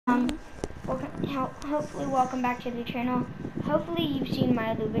Hopefully welcome back to the channel. Hopefully you've seen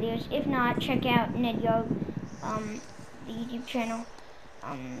my other videos. If not, check out NedYog, the YouTube channel.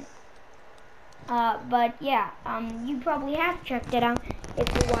 But yeah, you probably have checked it out if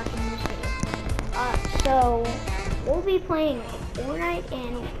you're watching this video. So we'll be playing Fortnite,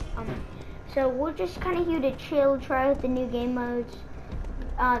 and so we're just kind of here to chill, try out the new game modes.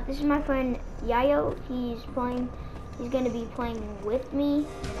 This is my friend Yayo. He's going to be playing with me.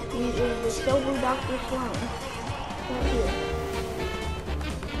 He is the Silver Dr. Sloan. Right here.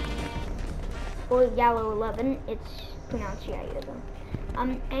 Or Yellow 11. It's pronounced Yayo though.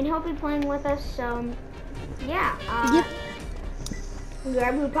 And he'll be playing with us. So yeah. Yep.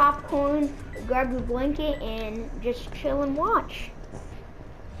 Grab your popcorn, grab your blanket, and just chill and watch.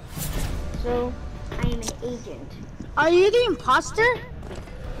 So I am an agent. Are you the imposter?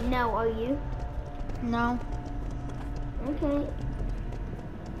 No, are you? No. Okay.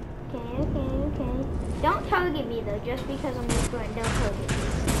 Okay. Don't target me though, just because I'm your friend. Don't target me.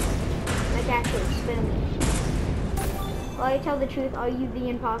 Like actually, spit on me. Well, I tell the truth. Are you the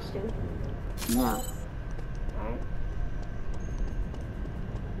imposter? No. Alright.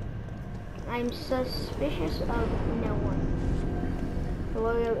 I'm suspicious of no one.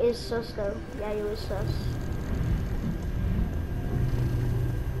 Valerio is sus though. Yayo is sus.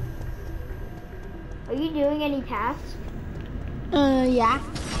 Are you doing any tasks? Yeah.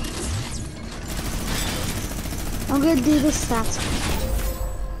 I'm gonna do this task.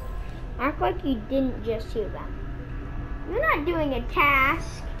 Act like you didn't just hear that. You're not doing a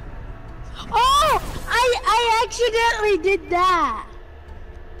task. Oh! I accidentally did that.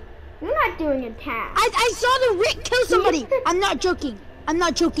 You're not doing a task. I saw the Rick kill somebody. I'm not joking.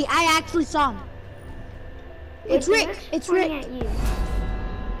 I actually saw him. It's Rick. It's Rick. At you.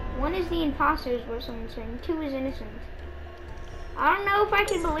 One is the imposter, is what someone's saying. Two is innocent. I don't know if I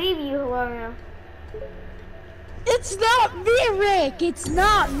can believe you, Hilario. It's not me, Rick. It's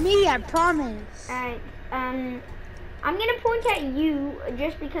not me, I promise. Alright, I'm gonna point at you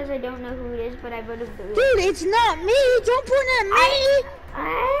just because I don't know who it is, but I voted for Rick. Dude, it's not me. Don't point at me.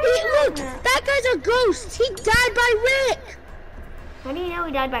 Look, that guy's a ghost. He died by Rick. How do you know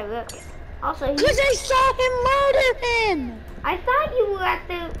he died by Rick? Also, because I saw him murder him. I thought you were at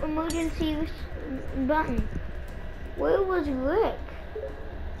the emergency button. Where was Rick?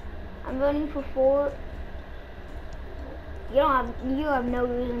 I'm voting for 4. You have no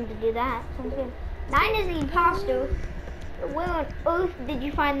reason to do that. Sounds good. 9 is the imposter. Where on earth did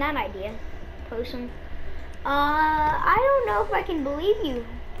you find that idea, person? I don't know if I can believe you.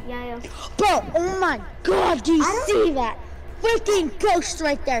 Yeah. Bro, oh my God, do you see that? Freaking ghost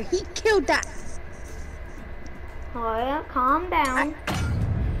right there. He killed that. Alright, calm down.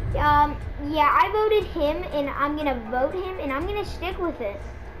 Yeah, I voted him, and I'm gonna vote him, and I'm gonna stick with it.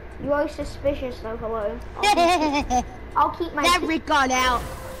 You are suspicious, though. Hello. I'll keep my. That Rick got out,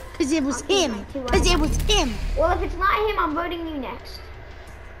 cause it was him. Cause it was him. Well, if it's not him, I'm voting you next.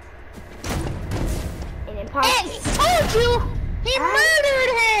 And imposter. I told you, he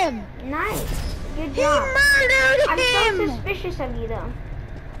murdered him. Nice, good job. He murdered him. I'm so suspicious of you, though.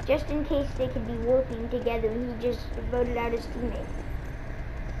 Just in case they could be working together, and he just voted out his teammate.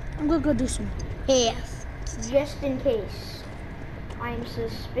 I'm gonna go do some tests. Just in case. I am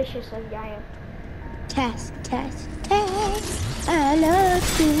suspicious of Yayo. Test. I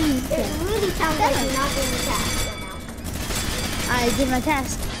love doing tests. It really sounds like you're not doing the task right now. I did my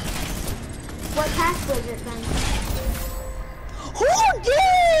task. What task was it then? Who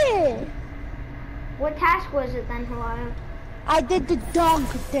did? What task was it then, Hilario? I did the dog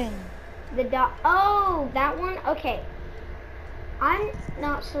thing. The dog. Oh, that one? Okay. I'm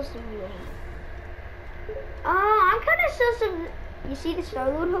not supposed to be doing it. I'm kind of supposed to. You see the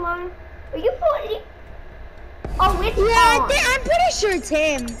Star-Lord, Hilario? Are you putting? Oh, it's yeah, I'm pretty sure it's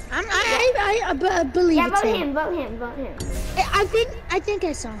him. I believe it's him. Vote him. I think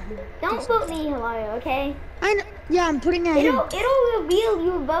I saw him. Don't vote me, Hilario, okay? I know. Yeah, I'm putting at him. It'll reveal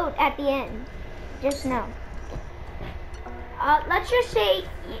your vote at the end. Just know. Let's just say,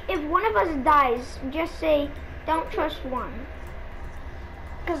 if one of us dies, just say, don't trust one.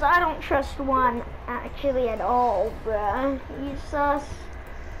 Because I don't trust one, actually, at all, bruh. You sus.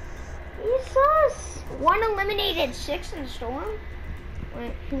 One eliminated 6 in Storm?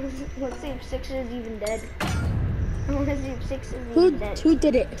 Wait, let's see if 6 is even dead. I want to see if 6 is even dead. Who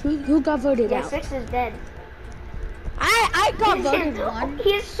did it? Who got voted out? Yeah, 6 is dead. I got voted one.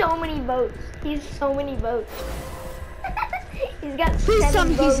 He has so many votes. He's got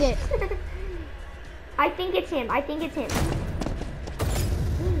 7 votes. He's it. I think it's him.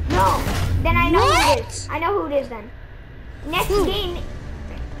 No. Then I know who it is. I know who it is then. Next game.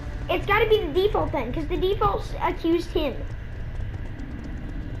 it's gotta be the default then, because the default accused him.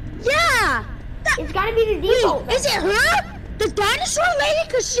 Yeah! It's gotta be the default. Wait, is it her? The dinosaur lady?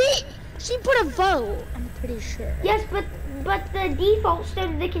 Cause she put a vote, I'm pretty sure. Yes, but the default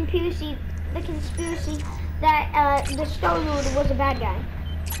started the conspiracy that the Star Lord was a bad guy.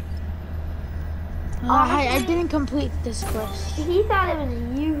 I didn't complete this quest. He thought it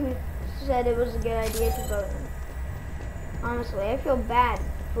was you who said it was a good idea to vote him. Honestly, I feel bad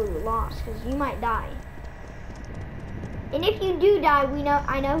for your loss because you might die. And if you do die,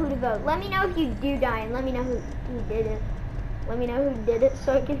 I know who to vote. Let me know if you do die, and let me know who did it. Let me know who did it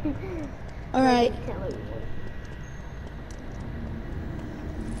so I can. All right. Tell everyone.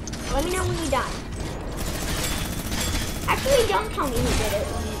 Let me know when you die. Actually, don't tell me who did it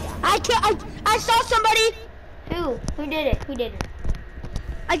when you die. I saw somebody. Who? Who did it? Who did it?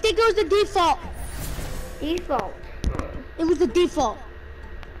 I think it was the default. Default. It was the default.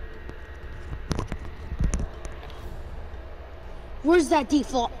 Where's that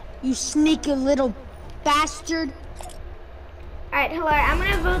default? You sneaky little bastard. Alright, hello. I'm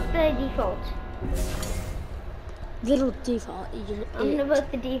gonna vote the default. Little default. I'm gonna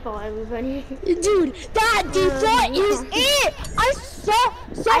vote the default, everybody. Dude, that default is it. I saw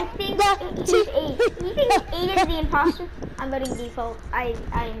I think he's 8. You think 8 is the imposter? I'm voting default. I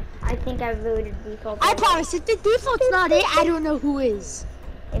think I voted default. I promise, if the default's not it, I don't know who is.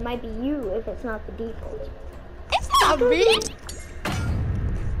 It might be you if it's not the default. It's not me.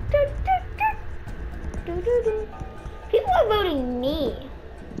 People are voting me.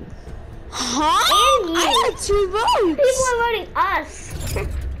 Huh? And you. I had 2 votes. People are voting us.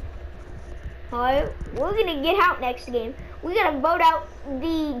 Alright, we're gonna get out next game. We gotta vote out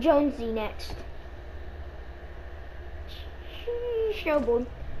the Jonesy next. Snowboard.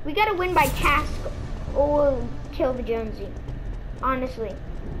 We gotta win by task or kill the Jonesy. Honestly.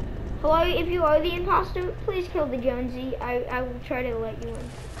 Hello, if you are the imposter, please kill the Jonesy. I will try to let you in.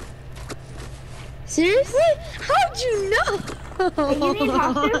 Seriously? How'd you know? Are you the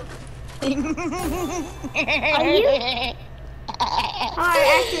imposter? Are you?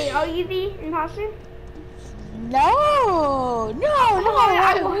 Actually, are you the imposter? No.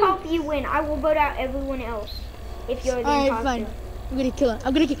 I will help you win. I will vote out everyone else if you're the imposter. Alright, fine. I'm gonna kill him.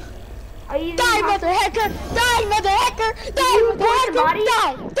 Are you the Die, imposter? mother hacker! Die, mother hacker! Die, You mother want hacker! your body?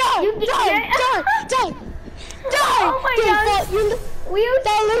 Die! Oh my god! We are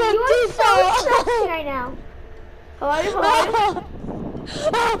that little so default. sus right now. Hello?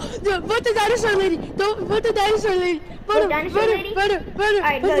 Oh, vote the dinosaur lady! Don't vote the dinosaur lady! Vote dinosaur lady? Vote her!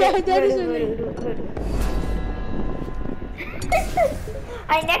 Alright, Dinosaur lady!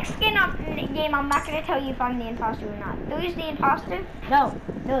 Alright, next game, I'm not going to tell you if I'm the imposter or not. Who is the imposter? No,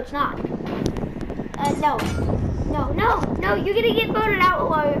 it's not. No, you're going to get voted out,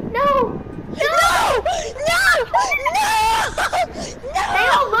 Lawyer. No! No! They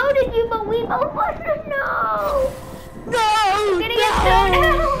all voted you, but we both voted no! No! You're going to get voted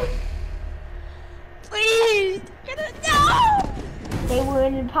out! Please! No! They were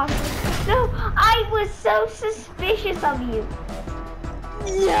an imposter. No, I was so suspicious of you.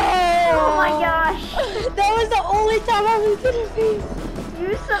 No! Oh my gosh. That was the only time I was gonna be.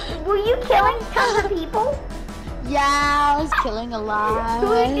 Were you killing tons of people? Yeah, I was killing a lot.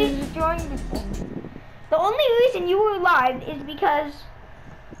 Who is destroying people? The only reason you were alive is because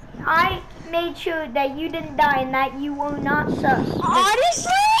I made sure that you didn't die and that you were not sus.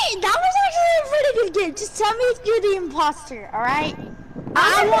 Honestly, that was actually a pretty good game. Just tell me if you're the imposter, alright?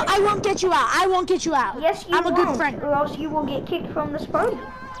 I won't get you out. I won't get you out. Yes, you I'm won't, a good friend. or else you will get kicked from this party.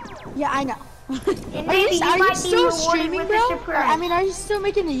 Yeah, I know. And maybe you might be rewarded with a surprise. I mean, are you still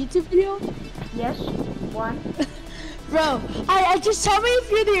making a YouTube video? Yes, one. Bro, I just tell me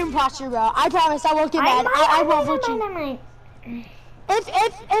if you're the imposter, bro. I promise I won't get mad. I won't vote you.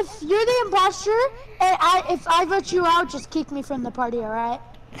 If you're the imposter and if I vote you out, just kick me from the party, alright?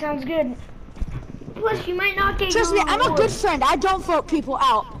 Sounds good. Plus, you might not get. Trust me, I'm a good friend. I don't vote people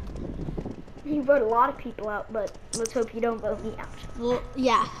out. You vote a lot of people out, but let's hope you don't vote me out. Well,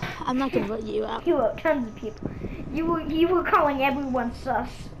 yeah, I'm not gonna vote you out. You vote tons of people. You were calling everyone sus.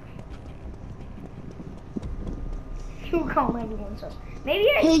 You were calling everyone sus. Maybe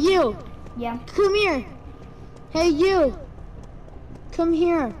I. Hey you. Yeah. Come here. Hey you. Come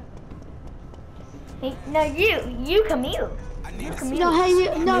here. Hey, no, you come here. You come here. No, hey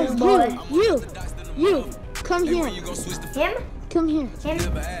you. No, you. Come here. Him? come here. Him?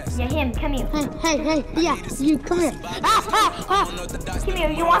 Yeah, him. Come here. Hey, yeah, you come here. Come here.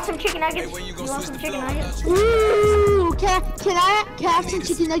 You want some chicken nuggets? You want some chicken nuggets? Ooh, can I have some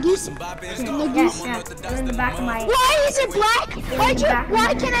chicken nuggets? Chicken nuggets? Yeah. They're in the back of my. Why is it black? Why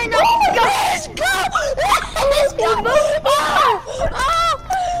can I not? Oh my God! Let's go! Let's go!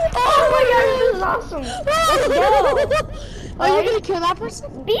 Oh my God! This is awesome. Let's go. Are you gonna kill that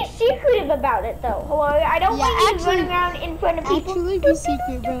person? Be secretive about it, though. Hello, I don't want you running around in front of people. Actually, be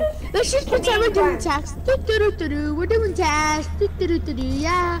secret, bro. Let's just pretend we're doing tasks. We're doing tasks.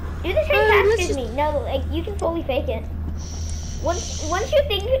 Yeah. Do the same task as me. No, like you can fully fake it. Once you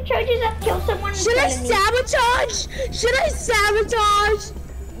think it charges up, kill someone. Should I sabotage? Should I sabotage?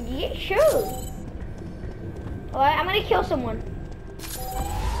 Yeah, sure. Alright, I'm gonna kill someone.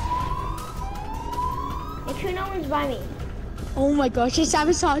 Make sure no one's by me. Oh my gosh, I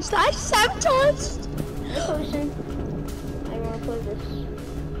sabotaged. I sabotaged. I wanna play this.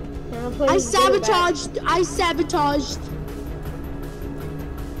 I sabotaged.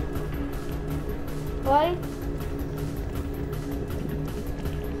 What?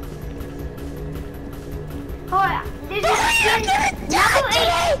 Alright, there's number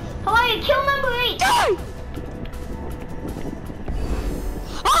 8. Alright, kill number 8. Die!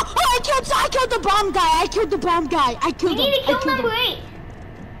 Oh, I killed the bomb guy. I killed You need to kill number 8.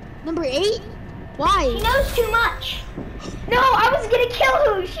 Number 8? Why? She knows too much. No, I was gonna kill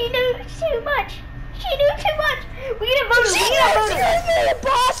her. She knew too much. We gotta vote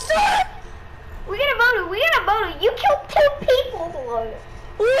her. We gotta vote her. You killed 2 people. What?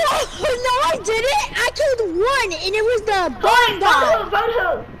 No, I didn't. I killed 1, and it was the bomb guy. Vote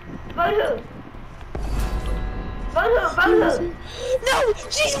her. No,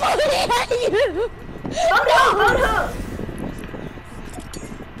 she's voting at you. Vote her.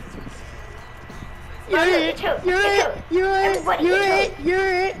 You're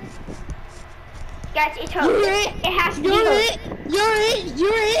it. Guys, it's her. It has to be her. You're it.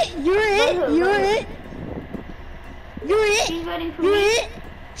 She's voting for You're me. it.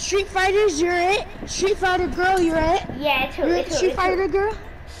 Street Fighters, you're it. Street Fighter girl, you're it. Yeah, it's her. You're it. Street Fighter girl.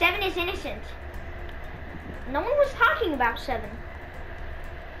 7 is innocent. No one was talking about 7.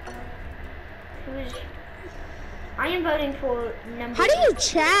 I am voting for number. How do you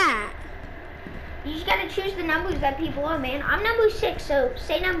chat? You just gotta choose the numbers that people are, man. I'm number 6, so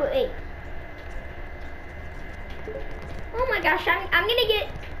say number 8. Oh my gosh, I'm gonna get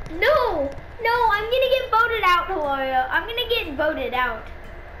no, I'm gonna get voted out, Hilario. I'm gonna get voted out.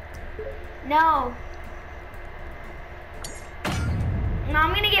 No,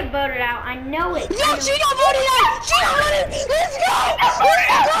 I'm gonna get voted out. I know it. No, she got voted out. She got voted. Let's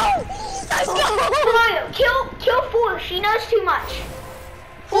go. Hilario, kill 4. She knows too much.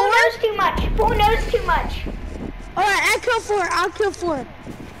 4 knows too much. All right, I'll kill 4.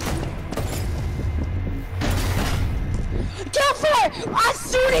 Kill 4 as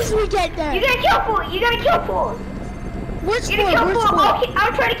soon as we get there. You gotta kill 4. Which You're gonna kill 4.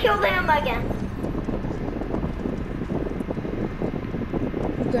 I'll try to kill them again.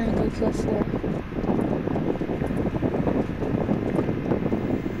 I'm gonna go kill 4.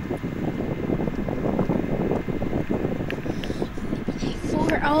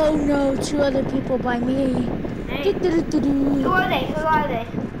 Oh no, 2 other people by me. Hey. Who are they?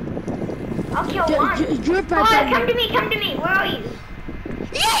 I'll kill 1. You're come to me. Where are you?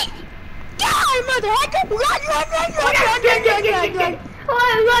 Yay! Die, motherfucker! Run!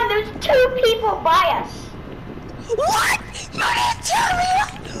 Run! There's 2 people by us. What? You didn't tell me!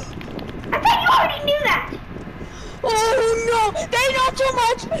 I thought you already knew that. Oh no! They know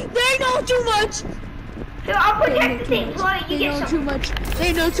too much! So I'll protect the thing. So you get some.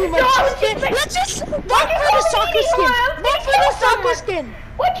 They know too much. Let's just vote for the soccer skin.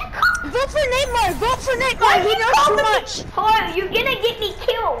 What you call? Vote for Neymar. He knows too much. Hello, you're gonna get me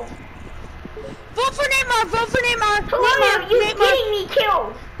killed. Vote for Neymar. Hello, you're getting me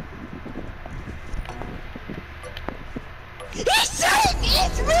killed. He's saying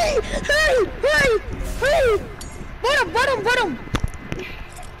it's me. Hey. Vote him.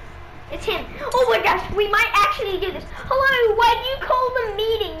 It's him. Oh my gosh, we might actually do this. Hello, why do you call the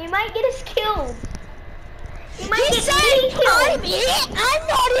meeting? You might get us killed. You might get me killed. I'm it. I'm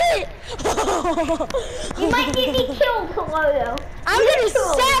not it. You might get me killed, Hello. I'm gonna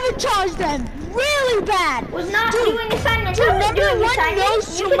sabotage them really bad. Was not doing assignments. Number 1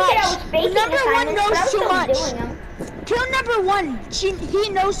 knows too much. Number 1 knows too much. Kill number 1. He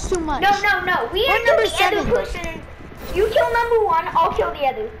knows too much. No. We are number the other 7. person. You kill number 1, I'll kill the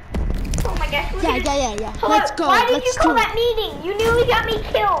other. Oh my gosh. Yeah. Hello, Let's go. Why did you call that meeting? You nearly got me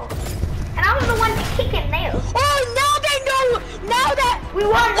killed. And I was the one to kick him there. Oh, now they know. now that We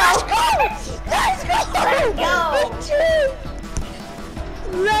won, let's though. go! Let's go! Let's go.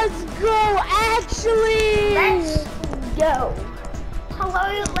 Let's go! Actually, Let's go.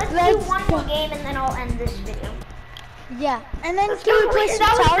 Hello, let's do Let's one go. more game and then I'll end this video. yeah. And then Let's can we go. play some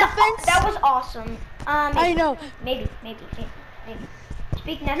tower defense? That was awesome. I know. Maybe.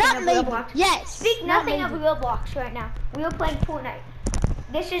 Speak nothing Not of maybe. Roblox. Yes. Speak not nothing of maybe. Roblox right now. We are playing Fortnite.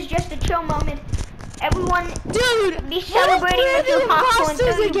 This is just a chill moment. Everyone Dude, be celebrating with your popcorn,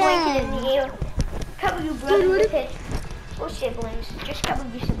 throw your blanket in again. the air. Cover your brother Dude, with it. Or siblings. Just cover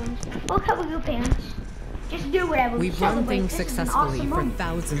your siblings. Or cover your parents. Just do whatever. We've Celebrate. run things This is an successfully awesome for moment.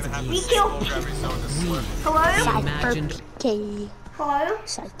 thousands of We years. killed. Hello? Imagined Okay. Hello?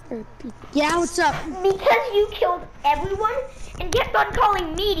 Yeah, what's up? Because you killed everyone and kept on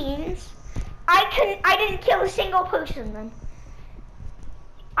calling meetings, I didn't kill a single person then.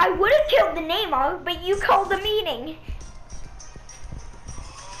 I would have killed the Neymar, but you called the meeting.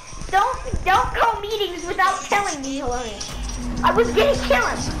 Don't call meetings without telling me, Hilary. I was gonna kill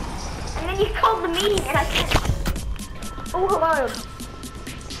him. And then you called the meeting and I said, oh, hello.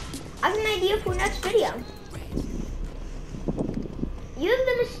 I have an idea for next video. You have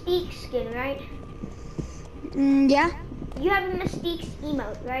the Mystique skin, right? Yeah. You have the Mystique's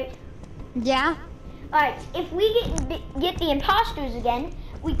emote, right? Yeah. Alright, if we get the imposters again,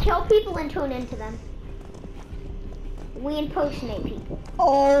 we kill people and turn into them. We impersonate people.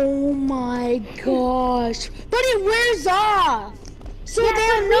 Oh my gosh. But it wears off. So Yeah, they but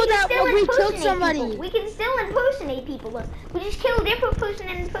don't know can that still we killed impersonate somebody. people. We can still impersonate people. Look. We just kill a different person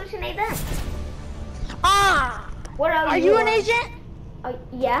and impersonate them. Ah. What Are you an agent?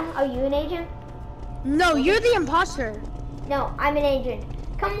 Yeah, are you an agent? No, you're the imposter. No, I'm an agent.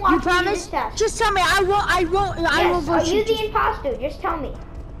 Come watch You me do promise? this test. Just tell me. I won't Yes, vote are you you. the imposter? Just tell me.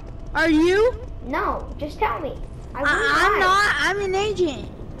 Are you? No, just tell me. I'm won't lie. not. I'm an agent.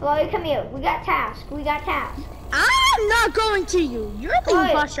 Chloe, come here. We got tasks. I'm not going to you. You're the Chloe.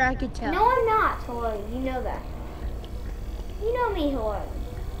 imposter, I could tell. No, I'm not, Chloe. You know that. You know me, Chloe.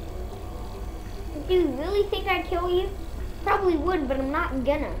 Do you really think I'd kill you? Probably would, but I'm not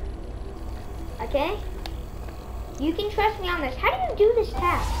gonna. Okay? You can trust me on this. How do you do this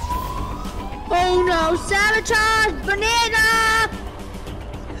task? Oh no, sabotage! Banana!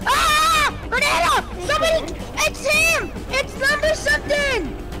 Ah! Banana! Somebody! It's him! It's number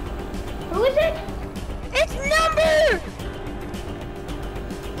something! Who is it? It's number!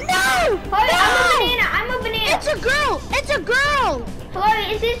 No! Chloe, No! I'm a banana. It's a girl! It's a girl!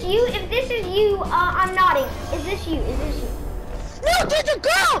 Chloe, is this you? If this is you, I'm nodding. Is this you? No, there's a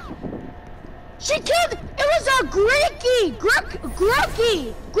girl! She killed, it was a Groki!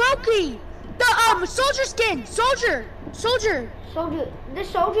 The, soldier skin, soldier! Soldier. The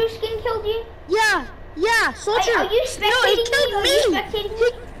soldier skin killed you? Yeah, soldier! Are you No, it spectating killed me? Are you spectating me?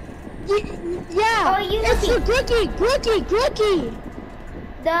 Yeah, Oh, are you it's the Groki!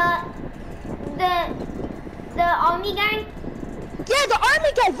 The army guy? Yeah, the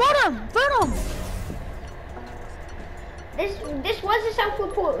army guy, vote him! This was a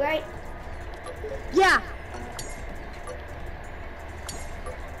self-report, right? Yeah.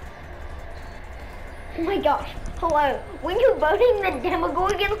 Oh my gosh. Hello. When you're voting the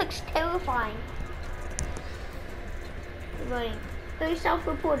Demogorgon looks terrifying. You're voting. So you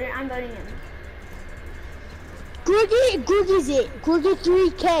self-reported, I'm voting him. Groogie's it. Groogie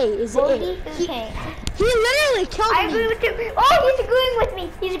 3K is it. Okay. He literally killed I me. agree with you. Oh,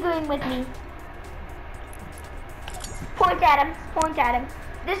 he's agreeing with me. Point at him.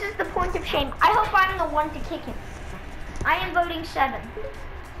 This is the point of shame. I hope I'm the one to kick him. I am voting 7.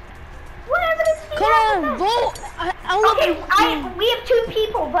 What evidence do you Come have on, of that? vote. Okay, we have 2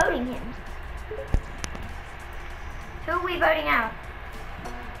 people voting him. Who are we voting out?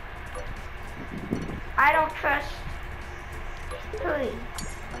 I don't trust 3.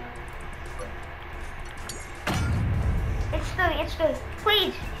 It's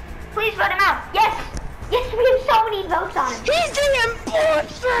 3. Please vote him out. Yes, we have so many votes on him. He's the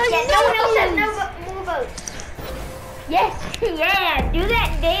imposter. Yeah, no one else has more votes. Yes, yeah, do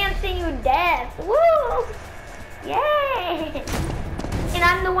that dance in your death. Woo! Yay! And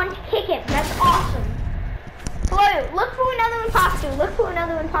I'm the one to kick him. That's awesome. Chloe, look for another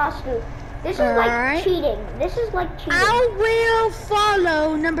imposter. This is like cheating. I will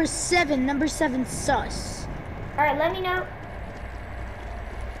follow number 7. Number 7 sus. Alright, let me know.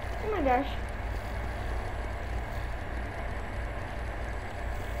 Oh my gosh.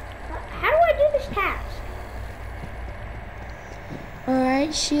 How do I do this task?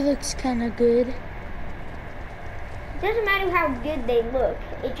 Alright, she looks kind of good. It doesn't matter how good they look.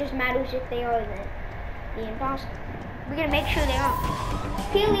 It just matters if they are the imposter. We're gonna make sure they are.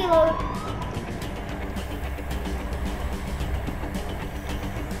 Peely load.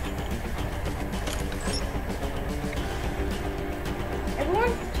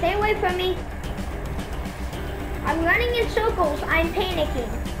 Everyone, stay away from me. I'm running in circles. I'm panicking.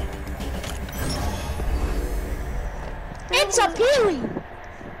 It's a Peely.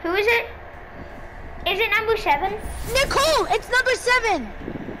 Who is it? Is it number 7? Nicole, it's number 7.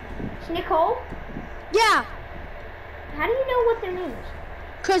 It's Nicole? Yeah. How do you know what their name is?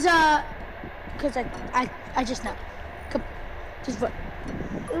 Cause I just know. Come, just what?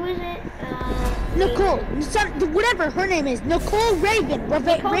 Who is it? Nicole, whatever her name is. Nicole Raven.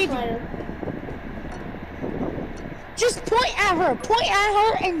 Nicole Raven. Slater. Just point at her. Point at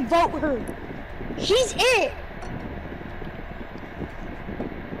her and vote her. She's it.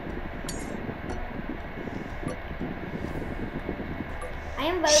 I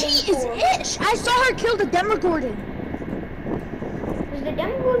am voting She is for. it. I saw her kill the Demogorgon. Is the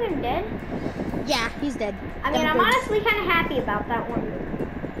Demogorgon dead? Yeah, he's dead. I mean, I'm Demogorgon. honestly kind of happy about that one.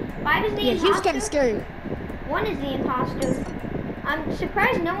 5 is the Yeah, imposter. he was getting scary. 1 is the imposter. I'm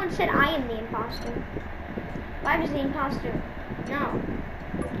surprised no one said I am the imposter. 5 is the imposter. No.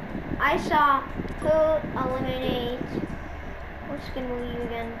 I saw who eliminate. What skin were you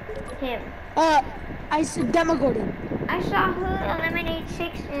again? Him. I said Demogorgon. I saw who eliminate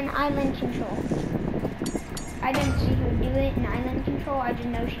 6 in island control. I didn't see who do it in island control. I just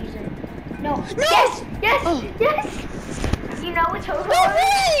know she's in. No. No! Yes! Yes! Oh. Yes! You know it's her. We're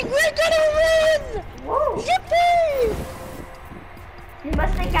winning! We're gonna win! Whoa! Yippee! You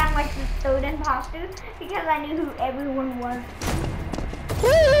must think I'm like the third imposter because I knew who everyone was.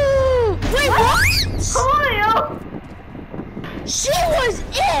 Woo! Wait, what? Hello! She was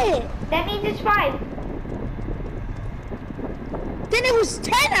it! That means it's 5. Then it was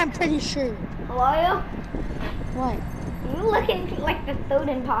 10, I'm pretty sure. Hello? What? You looking like the third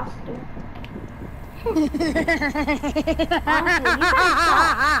imposter. Honestly, you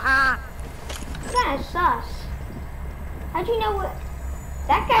kind of sus. How'd you know what?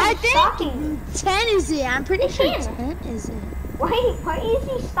 That I guy's stalking me. think 10 is it. I'm pretty sure 10. 10 is it. Why is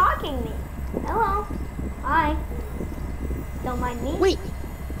he stalking me? Hello? Hi. Don't mind me. Wait,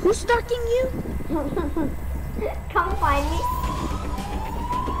 who's stalking you? Come find me.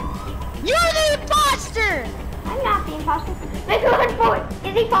 You're the imposter! I'm not the imposter. Make a run for it.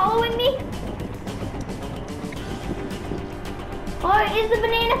 Is he following me? Or is the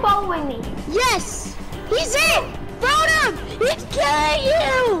banana following me? Yes! He's it! Vote him! He's killing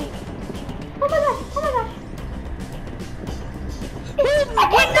you! Oh my gosh, oh my gosh.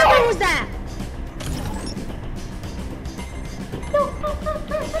 What number was that? No.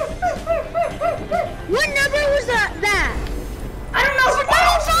 What number was that? I don't know.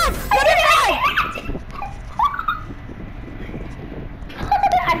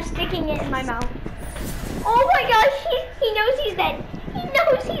 I'm sticking it in my mouth. Oh my gosh, he knows he's dead. He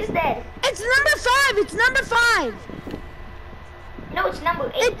knows he's dead. It's number 5. It's number 5. No, it's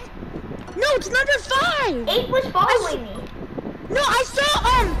number 8. No, it's number 5. 8 was following me. No, I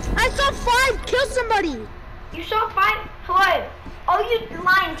saw 5 kill somebody. You saw 5? Hello. Are you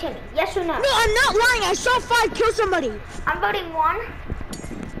lying to me? Yes or no? No, I'm not lying. I saw 5 kill somebody. I'm voting 1.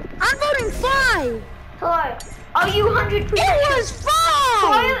 I'm voting 5. Hello. Are you 100%? It was 5.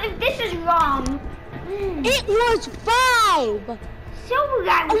 Hello, if this is wrong. It was 5. Silver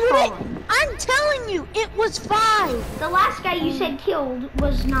guy was falling. I'm telling you, it was 5. The last guy you said killed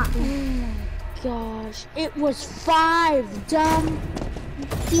was not Oh me. my gosh, it was 5, dumb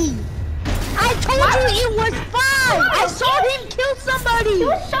D. I told you it was 5. I saw him kill somebody. He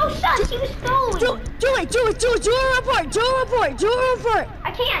was so sus. He was following. Do it. Do a report.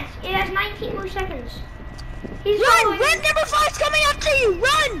 I can't. It has 19 more seconds. He's Run, following. number 5's coming after you,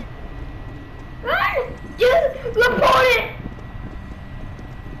 run. Run! Dude, report it!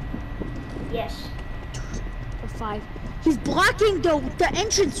 Yes. Or 5. He's blocking the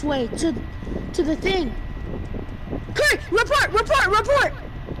entranceway to the thing. Kurt, report!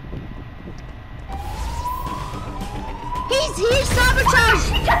 He's sabotaged!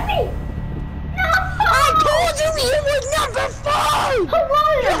 He took me! No! I told you he was number 5! Hello!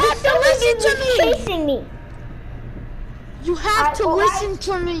 You have to listen to me! Chasing me! You have to listen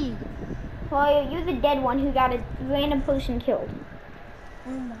to me! Well, you're the dead one who got a random person killed.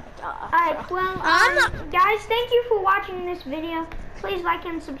 Oh my god. Alright, well, guys, thank you for watching this video. Please like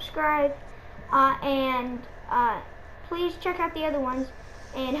and subscribe. And please check out the other ones.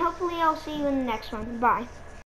 And hopefully I'll see you in the next one. Bye.